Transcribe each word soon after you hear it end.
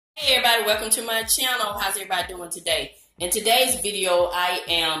Hey everybody, welcome to my channel. How's everybody doing today? In today's video, I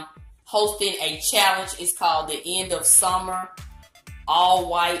am hosting a challenge. It's called the End of Summer All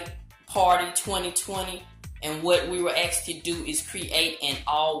White Party 2020. And what we were asked to do is create an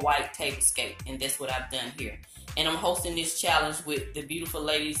all white tablescape. And that's what I've done here. And I'm hosting this challenge with the beautiful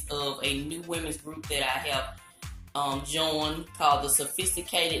ladies of a new women's group that I have joined called the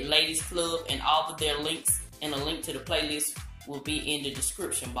Sophisticated Ladies Club. And all of their links and a link to the playlist will be in the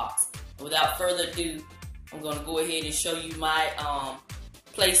description box. And without further ado, I'm going to go ahead and show you my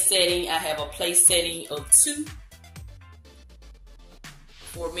place setting. I have a place setting of 2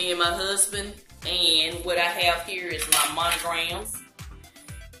 for me and my husband. And what I have here is my monograms,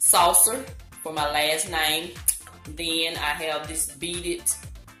 saucer for my last name. Then I have this beaded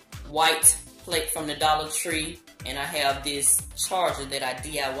white plate from the Dollar Tree. And I have this charger that I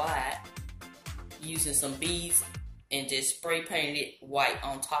DIY'd using some beads and just spray painted it white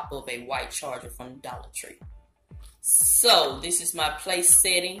on top of a white charger from the Dollar Tree. So this is my place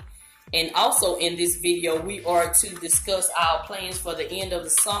setting. And also in this video, we are to discuss our plans for the end of the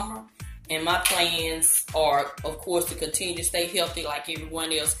summer. And my plans are, of course, to continue to stay healthy like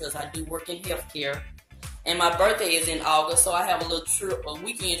everyone else because I do work in healthcare. And my birthday is in August, so I have a little trip, a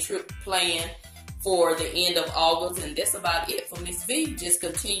weekend trip planned for the end of August. And that's about it for Mrs Vee. Just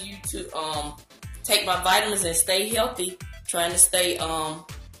continue to take my vitamins and stay healthy, trying to stay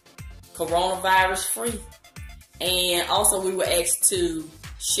coronavirus free. And also we were asked to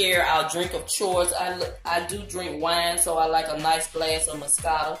share our drink of choice. I do drink wine, so I like a nice glass of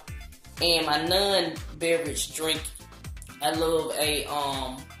Moscato. And my non-beverage drink, I love a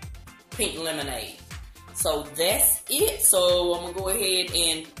pink lemonade. So that's it. So I'm gonna go ahead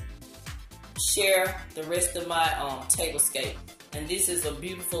and share the rest of my tablescape. And this is a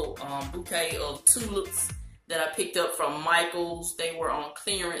beautiful bouquet of tulips that I picked up from Michael's. They were on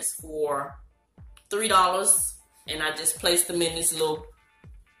clearance for $3. And I just placed them in this little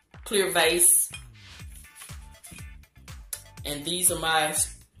clear vase. And these are my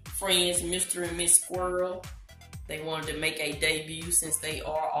friends, Mr. and Miss Squirrel. They wanted to make a debut since they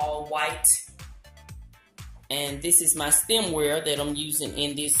are all white. And this is my stemware that I'm using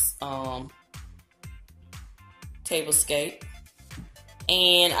in this tablescape.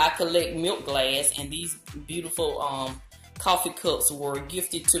 And I collect milk glass, and these beautiful coffee cups were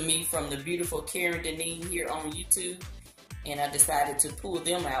gifted to me from the beautiful Karen Deneen here on YouTube. And I decided to pull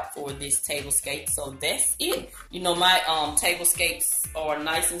them out for this tablescape. So that's it. You know, my tablescapes are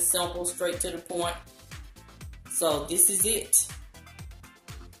nice and simple, straight to the point. So this is it.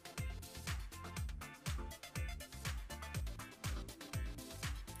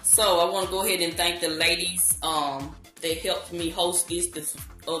 So I want to go ahead and thank the ladies that helped me host this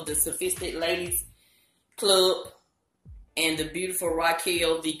of the Sophisticated Ladies Club, and the beautiful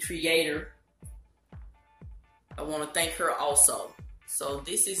Raquel, the creator. I want to thank her also. So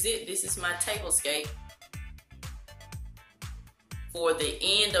this is it. This is my tablescape for the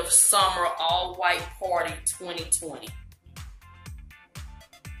End of Summer All White Party 2020.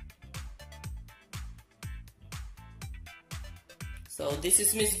 So this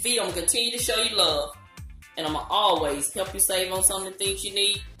is Miss Vee. I'm going to continue to show you love. And I'm going to always help you save on some of the things you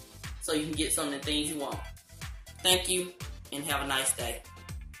need so you can get some of the things you want. Thank you and have a nice day.